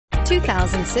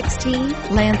2016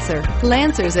 Lancer.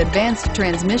 Lancer's advanced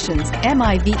transmissions,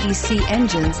 MIVEC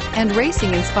engines, and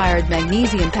racing-inspired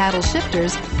magnesium paddle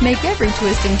shifters make every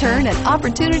twist and turn an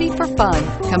opportunity for fun.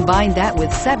 Combine that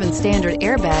with 7 standard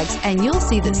airbags and you'll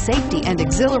see that safety and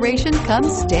exhilaration come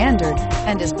standard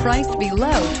and is priced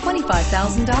below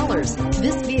 $25,000.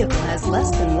 This vehicle has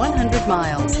less than 100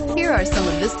 miles. Here are some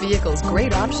of this vehicle's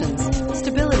great options: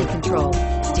 stability control,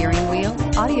 steering wheel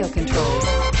audio controls,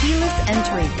 keyless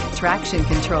entry, traction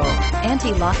control,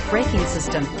 anti-lock braking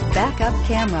system, backup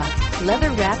camera,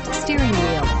 leather-wrapped steering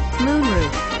wheel,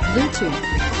 moonroof, Bluetooth,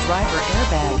 driver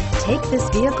airbag. Take this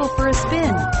vehicle for a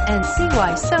spin and see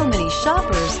why so many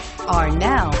shoppers are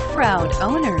now proud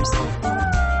owners.